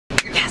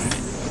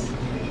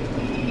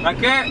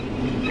Ryker!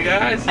 Hey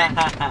guys!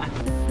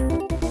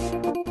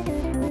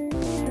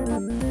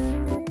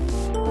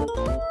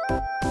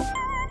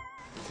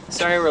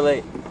 Sorry we're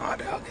late. Oh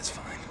dog, it's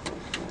fine.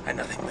 I had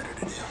nothing better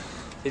to do.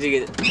 Did you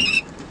get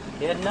it?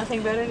 You had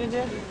nothing better to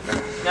do?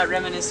 Not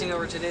reminiscing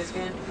over today's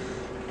game?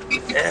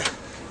 Yeah.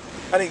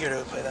 I didn't get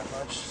to play that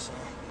much, so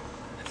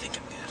I think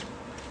I'm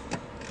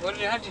good.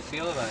 How did you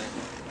feel about it?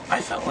 I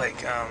felt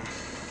like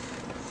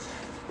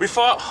we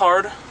fought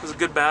hard. It was a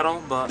good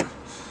battle, but in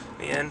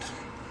the end,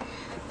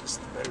 just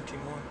the better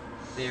team won.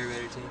 They were a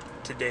better team?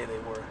 Today they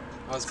were.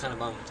 I was kind of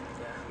bummed.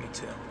 Yeah, me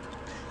too.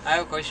 I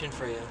have a question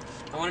for you.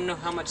 I want to know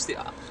how much the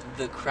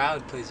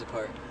crowd plays a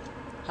part.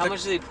 How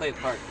much do they play a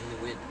part in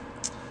the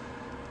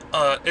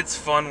win? It's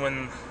fun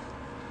when,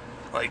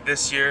 like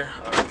this year,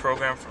 our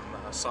program from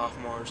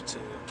sophomores to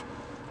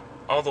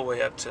all the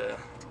way up to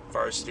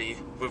varsity,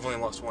 we've only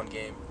lost one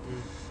game.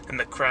 And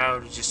the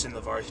crowd just in the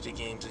varsity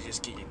games to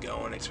just get you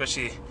going,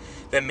 especially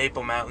that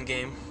Maple Mountain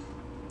game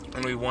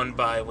when we won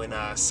by when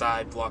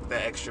Cy blocked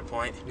that extra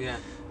point. Yeah.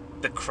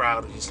 The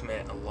crowd just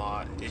meant a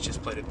lot. It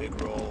just played a big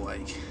role,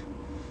 like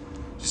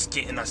just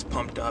getting us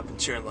pumped up and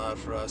cheering loud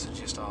for us is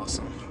just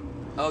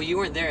awesome. Oh, you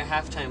weren't there at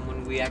halftime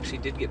when we actually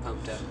did get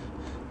pumped up.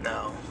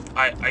 No,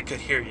 I could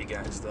hear you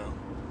guys though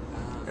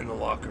in the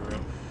locker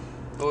room.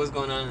 What was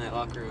going on in that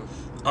locker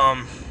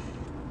room?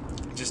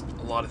 Just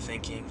a lot of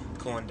thinking,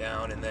 cooling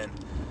down, and then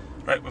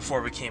right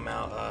before we came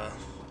out,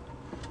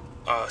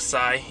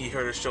 Cy, he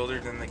hurt his shoulder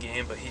in the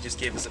game, but he just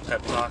gave us a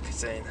pep talk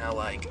saying how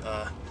like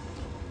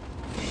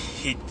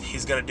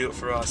he's gonna do it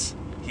for us.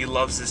 He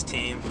loves this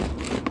team,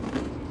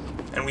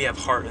 and we have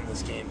heart in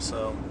this game.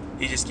 So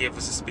he just gave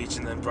us a speech,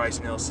 and then Bryce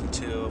Nelson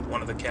too,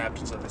 one of the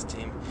captains of his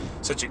team,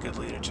 such a good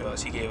leader to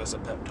us. He gave us a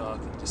pep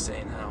talk and just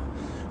saying how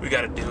we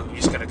got to do it. We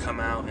just got to come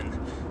out, and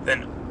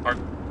then our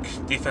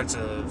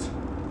defensive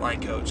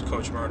line coach,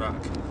 Coach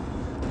Murdoch,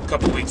 a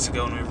couple weeks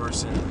ago when we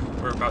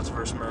were about to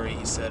verse Murray,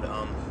 he said,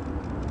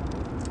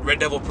 Red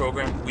Devil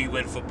program, we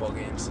win football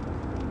games.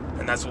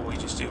 And that's what we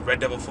just do. Red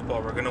Devil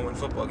football, we're going to win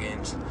football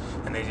games.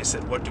 And they just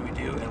said, what do we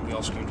do? And we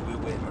all screamed, we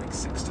win, like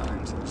 6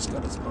 times. And it just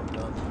got us pumped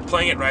up.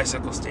 Playing at Rice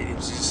Eccles Stadium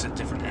is just a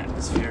different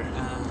atmosphere.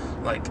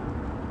 Like,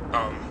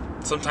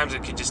 sometimes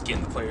it could just get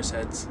in the players'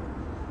 heads.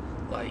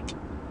 Like,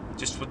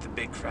 just with the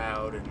big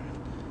crowd and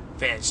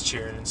fans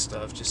cheering and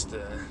stuff, just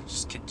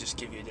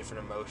give you a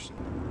different emotion.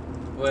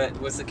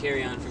 What's the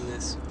carry on from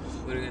this?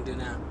 What are we gonna do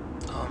now?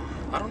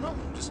 I don't know.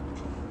 Just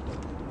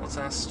let's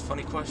ask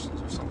funny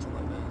questions or something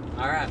like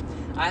that. All right.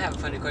 I have a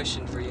funny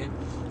question for you.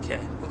 Okay.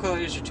 What color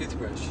is your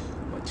toothbrush?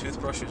 My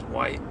toothbrush is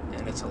white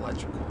and it's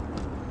electrical.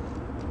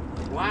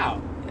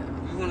 Wow.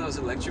 Yeah. You one of those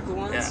electrical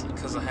ones? Yeah,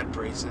 because I had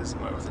braces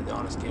and my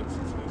orthodontist gave it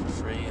for me for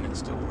free and it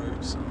still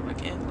works. So I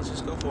can't. Let's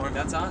just go for it.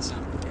 That's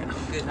awesome. Yeah.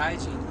 Good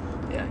hygiene.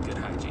 Yeah, good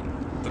hygiene.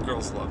 The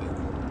girls love it.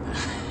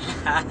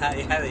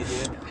 Yeah, they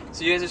do.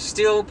 So you guys are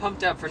still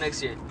pumped up for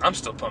next year? I'm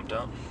still pumped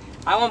up.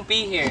 I won't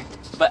be here,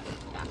 but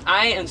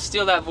I am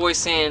still that voice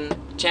saying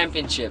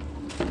championship.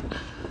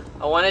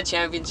 I want a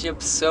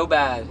championship so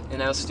bad,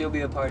 and I'll still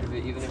be a part of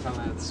it even if I'm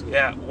out of the school.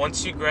 Yeah,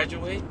 once you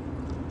graduate,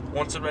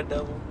 once a Red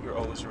Devil, you're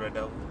always a Red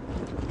Devil.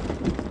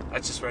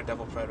 That's just Red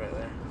Devil pride right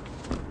there.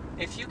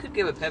 If you could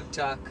give a pep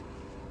talk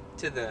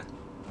to the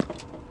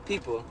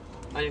people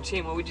on your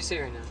team, what would you say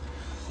right now?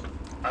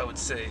 I would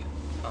say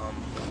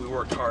we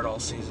worked hard all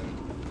season.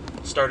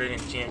 Started in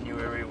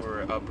January, we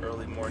were up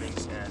early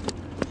mornings, and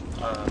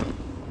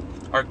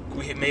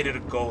we had made it a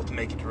goal to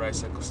make it to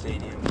Rice Eccles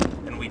Stadium,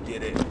 and we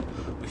did it.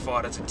 We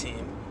fought as a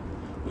team,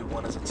 we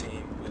won as a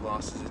team, we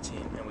lost as a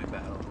team, and we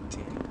battled as a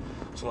team.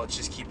 So let's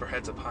just keep our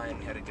heads up high, and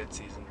we had a good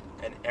season.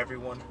 And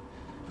everyone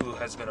who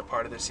has been a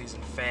part of this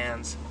season,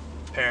 fans,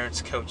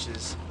 parents,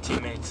 coaches,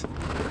 teammates,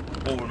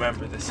 will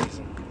remember this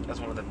season as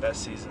one of the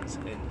best seasons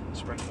in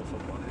Springfield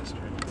football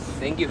history.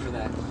 Thank you for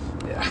that.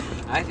 Yeah.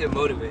 I feel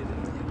motivated.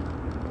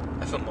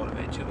 I feel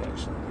motivated too,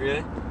 actually.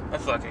 Really? I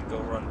feel like I could go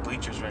run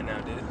bleachers right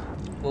now, dude.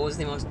 What was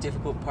the most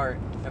difficult part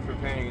of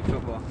preparing in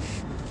football?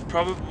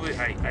 Probably,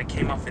 I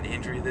came off an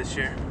injury this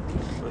year.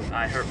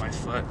 I hurt my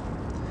foot.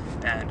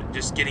 And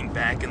just getting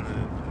back in the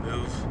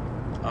move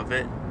of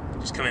it,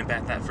 just coming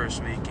back that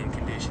first week and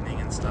conditioning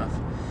and stuff,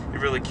 it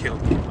really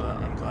killed me, but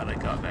I'm glad I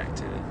got back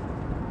to it.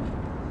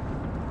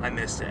 I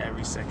missed it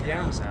every second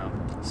I was out.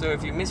 So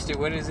if you missed it,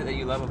 what is it that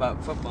you love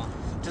about football?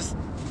 Just,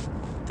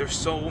 they're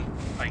so,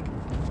 like,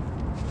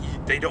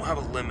 they don't have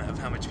a limit of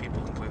how much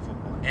people can play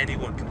football.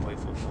 Anyone can play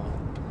football.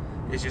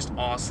 It's just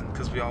awesome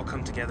because we all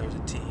come together as a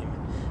team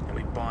and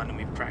we bond and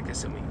we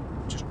practice and we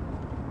just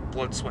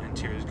blood, sweat, and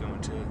tears go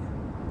into it.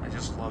 I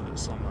just love it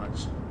so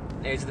much.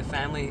 Is the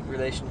family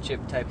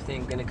relationship type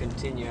thing going to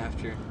continue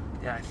after?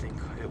 Yeah, I think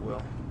it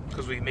will.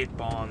 Because we made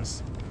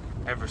bonds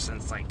ever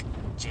since like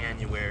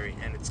January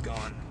and it's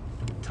gone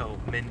till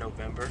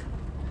mid-November.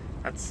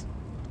 That's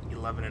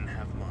 11 and a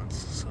half months,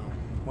 so.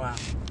 Wow.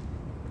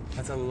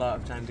 That's a lot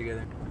of time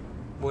together.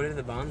 What are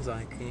the bonds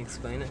like? Can you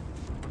explain it?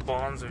 The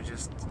bonds are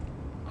just,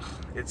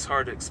 it's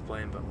hard to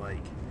explain, but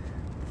like,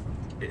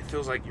 it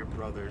feels like your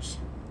brothers.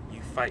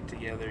 You fight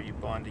together, you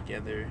bond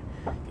together,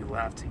 you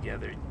laugh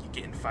together, you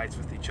get in fights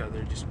with each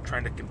other, just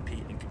trying to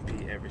compete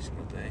every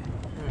single day.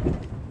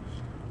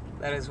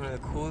 That is one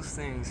of the coolest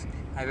things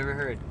I've ever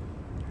heard.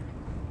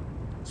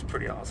 It's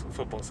pretty awesome.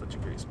 Football's such a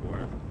great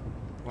sport.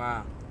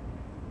 Wow.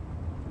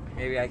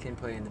 Maybe I can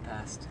play in the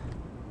past.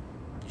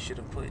 You should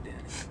have played, Danny.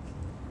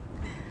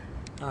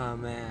 Oh,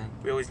 man.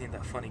 We always need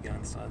that funny guy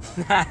on the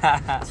sideline.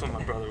 That's what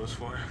my brother was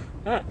for.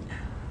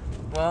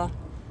 Well,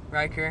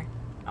 Ryker,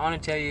 I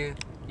want to tell you,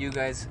 you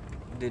guys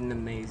did an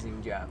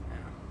amazing job.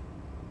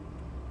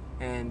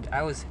 And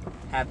I was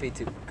happy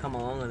to come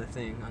along on the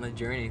thing, on the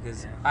journey,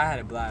 because I had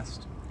a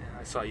blast. Yeah,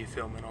 I saw you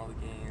filming all the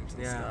games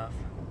and stuff.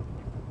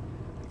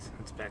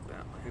 It's back that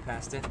way. We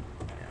passed it?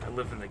 Yeah, I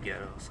live in the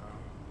ghetto, so.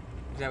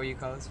 Is that what you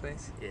call this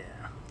place? Yeah.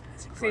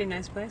 It's a pretty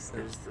nice place,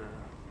 though.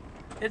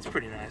 It's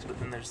pretty nice, but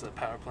then there's the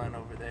power plant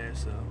over there,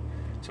 so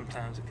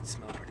sometimes it can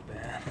smell pretty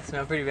bad.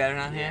 Smell pretty bad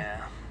around here?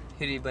 Yeah.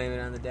 Who do you blame it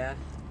on, the dad?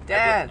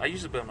 Dad! I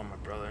usually blame it on my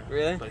brother.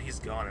 Really? But he's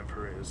gone in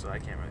Peru, so I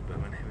can't really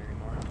blame it on him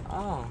anymore.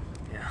 Oh.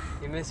 Yeah.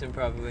 You miss him,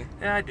 probably.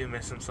 Yeah, I do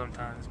miss him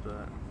sometimes,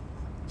 but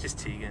just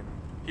Tegan.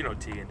 You know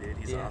Tegan, dude.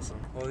 He's awesome.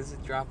 Well, this is a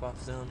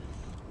drop-off zone.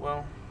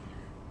 Well,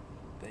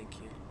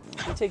 thank you.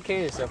 You take care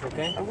of yourself,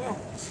 okay? I will.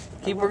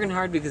 Keep working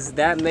hard, because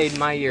that made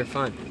my year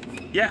fun.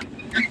 Yeah.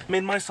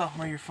 Made my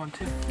sophomore year fun,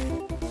 too.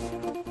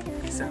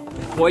 Peace out.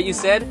 What you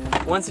said?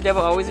 Once a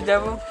devil, always a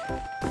devil?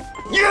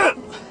 Yeah!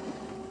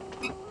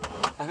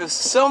 I feel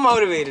so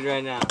motivated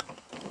right now.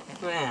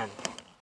 Man.